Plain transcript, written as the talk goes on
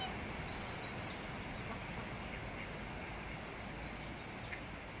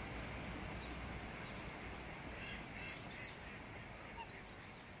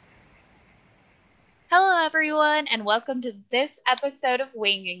everyone, and welcome to this episode of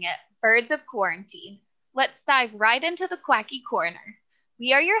Winging It Birds of Quarantine. Let's dive right into the quacky corner.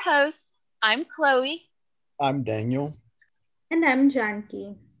 We are your hosts. I'm Chloe. I'm Daniel. And I'm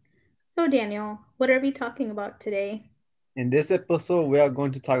Janki. So, Daniel, what are we talking about today? In this episode, we are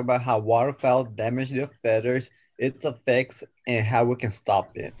going to talk about how waterfowl damage their feathers, its effects, and how we can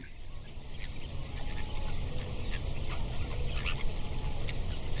stop it.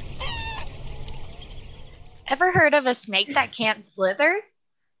 Ever heard of a snake that can't slither?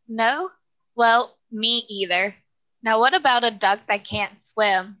 No? Well, me either. Now, what about a duck that can't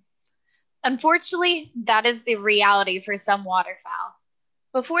swim? Unfortunately, that is the reality for some waterfowl.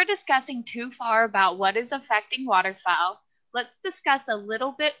 Before discussing too far about what is affecting waterfowl, let's discuss a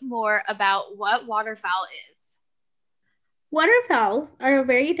little bit more about what waterfowl is. Waterfowls are a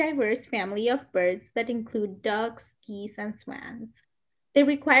very diverse family of birds that include ducks, geese, and swans. They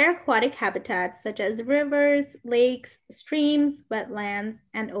require aquatic habitats such as rivers, lakes, streams, wetlands,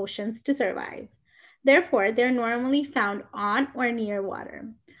 and oceans to survive. Therefore, they're normally found on or near water.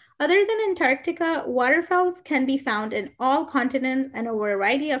 Other than Antarctica, waterfowls can be found in all continents and a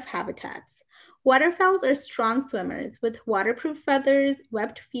variety of habitats. Waterfowls are strong swimmers with waterproof feathers,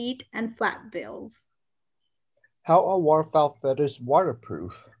 webbed feet, and flat bills. How are waterfowl feathers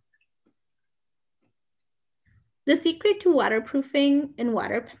waterproof? The secret to waterproofing in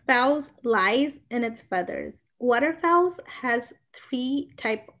waterfowls lies in its feathers. Waterfowls has three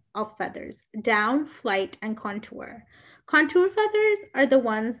types of feathers: down, flight, and contour. Contour feathers are the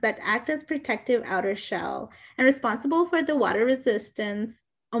ones that act as protective outer shell and responsible for the water resistance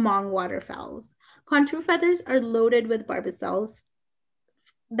among waterfowls. Contour feathers are loaded with barbicels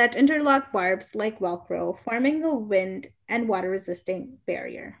that interlock barbs like Velcro, forming a wind and water resisting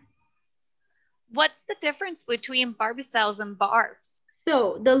barrier. What's the difference between barbicels and barbs?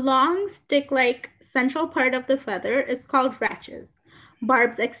 So the long stick-like central part of the feather is called rachis.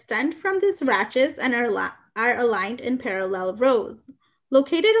 Barbs extend from these rachis and are aligned in parallel rows.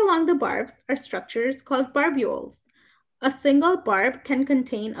 Located along the barbs are structures called barbules. A single barb can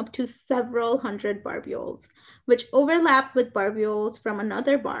contain up to several hundred barbules, which overlap with barbules from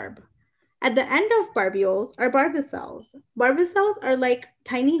another barb. At the end of barbules are barbicels. Barbicels are like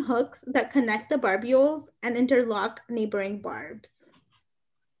tiny hooks that connect the barbules and interlock neighboring barbs.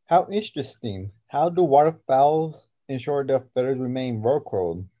 How interesting. How do waterfowls ensure their feathers remain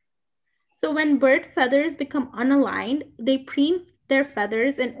velcroed? So when bird feathers become unaligned, they preen their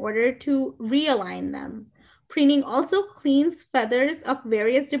feathers in order to realign them. Preening also cleans feathers of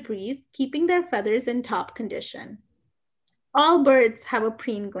various debris, keeping their feathers in top condition. All birds have a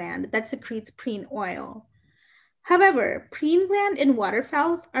preen gland that secretes preen oil. However, preen gland in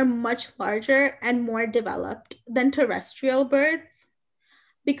waterfowls are much larger and more developed than terrestrial birds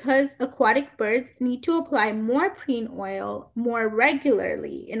because aquatic birds need to apply more preen oil more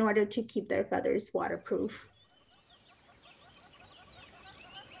regularly in order to keep their feathers waterproof.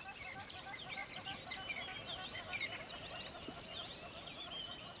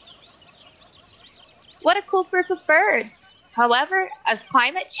 What a cool group of birds! However, as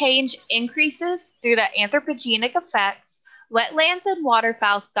climate change increases due to anthropogenic effects, wetlands and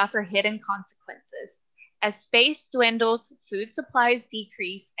waterfowl suffer hidden consequences. As space dwindles, food supplies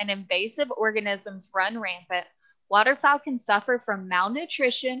decrease, and invasive organisms run rampant, waterfowl can suffer from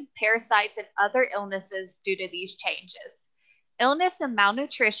malnutrition, parasites, and other illnesses due to these changes. Illness and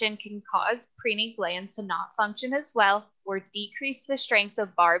malnutrition can cause preening glands to not function as well or decrease the strength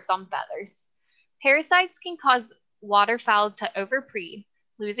of barbs on feathers. Parasites can cause waterfowl to overpreen,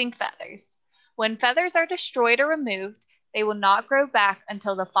 losing feathers. When feathers are destroyed or removed, they will not grow back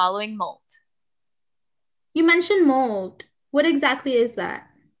until the following molt. You mentioned mold. What exactly is that?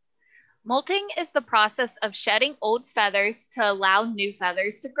 Molting is the process of shedding old feathers to allow new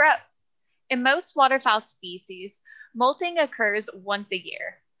feathers to grow. In most waterfowl species, molting occurs once a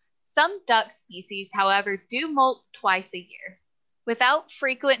year. Some duck species, however, do molt twice a year. Without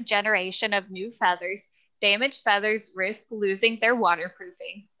frequent generation of new feathers, damaged feathers risk losing their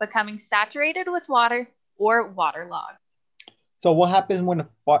waterproofing, becoming saturated with water or waterlogged. So what happens when the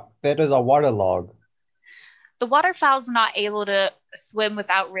feathers are waterlogged? The waterfowl's not able to swim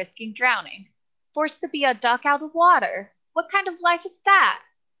without risking drowning. Forced to be a duck out of water. What kind of life is that?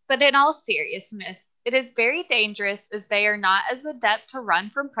 But in all seriousness, it is very dangerous as they are not as adept to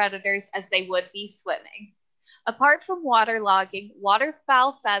run from predators as they would be swimming. Apart from waterlogging,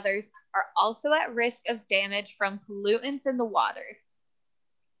 waterfowl feathers are also at risk of damage from pollutants in the water.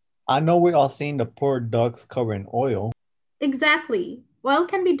 I know we all seen the poor ducks covered in oil. Exactly. Oil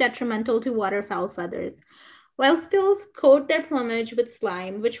can be detrimental to waterfowl feathers. Oil spills coat their plumage with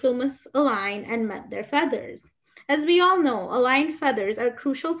slime, which will misalign and met their feathers. As we all know, aligned feathers are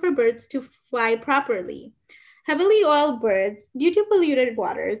crucial for birds to fly properly. Heavily oiled birds, due to polluted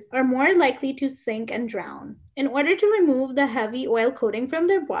waters, are more likely to sink and drown. In order to remove the heavy oil coating from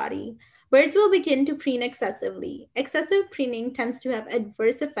their body, birds will begin to preen excessively. Excessive preening tends to have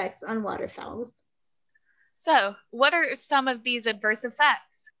adverse effects on waterfowls. So, what are some of these adverse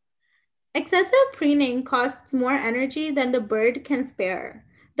effects? Excessive preening costs more energy than the bird can spare.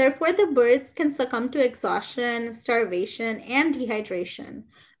 Therefore, the birds can succumb to exhaustion, starvation, and dehydration.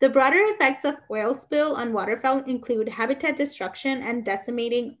 The broader effects of oil spill on waterfowl include habitat destruction and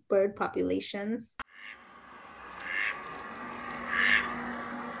decimating bird populations.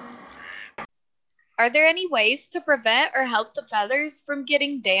 Are there any ways to prevent or help the feathers from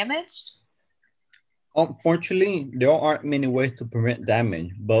getting damaged? Unfortunately, there aren't many ways to prevent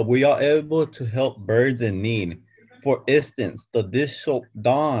damage, but we are able to help birds in need. For instance, the dish soap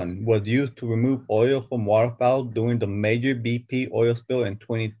Dawn was used to remove oil from waterfowl during the major BP oil spill in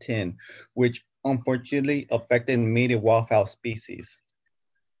 2010, which unfortunately affected many wildfowl species.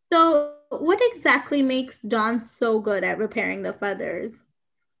 So, what exactly makes Dawn so good at repairing the feathers?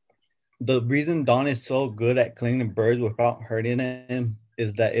 The reason Dawn is so good at cleaning birds without hurting them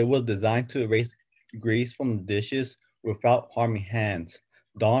is that it was designed to erase grease from dishes without harming hands.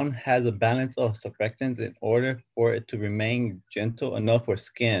 Dawn has a balance of surfactants in order for it to remain gentle enough for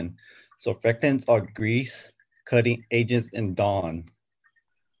skin. Surfactants are grease cutting agents in Dawn.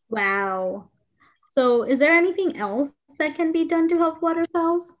 Wow. So, is there anything else that can be done to help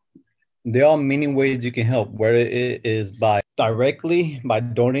waterfowls? There are many ways you can help, whether it is by directly by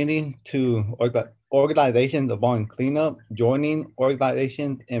donating to organizations involving cleanup, joining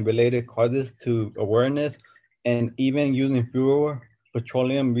organizations and related causes to awareness, and even using fewer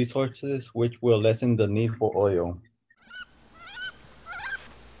petroleum resources, which will lessen the need for oil.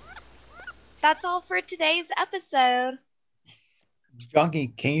 That's all for today's episode. Johnny,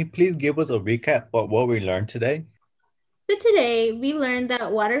 can you please give us a recap of what we learned today? So today we learned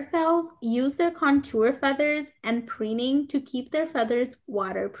that waterfowls use their contour feathers and preening to keep their feathers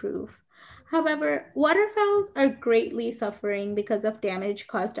waterproof. However, waterfowls are greatly suffering because of damage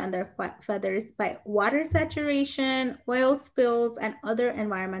caused on their feathers by water saturation, oil spills, and other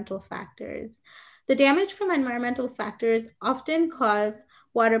environmental factors. The damage from environmental factors often cause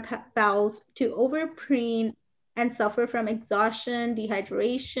waterfowls to overpreen and suffer from exhaustion,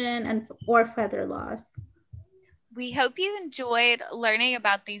 dehydration, or feather loss. We hope you enjoyed learning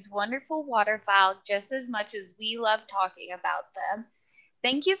about these wonderful waterfowl just as much as we love talking about them.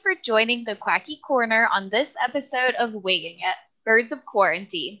 Thank you for joining the Quacky Corner on this episode of Winging It, Birds of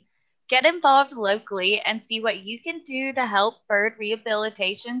Quarantine. Get involved locally and see what you can do to help bird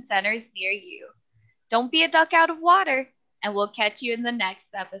rehabilitation centers near you. Don't be a duck out of water, and we'll catch you in the next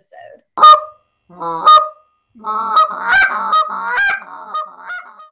episode.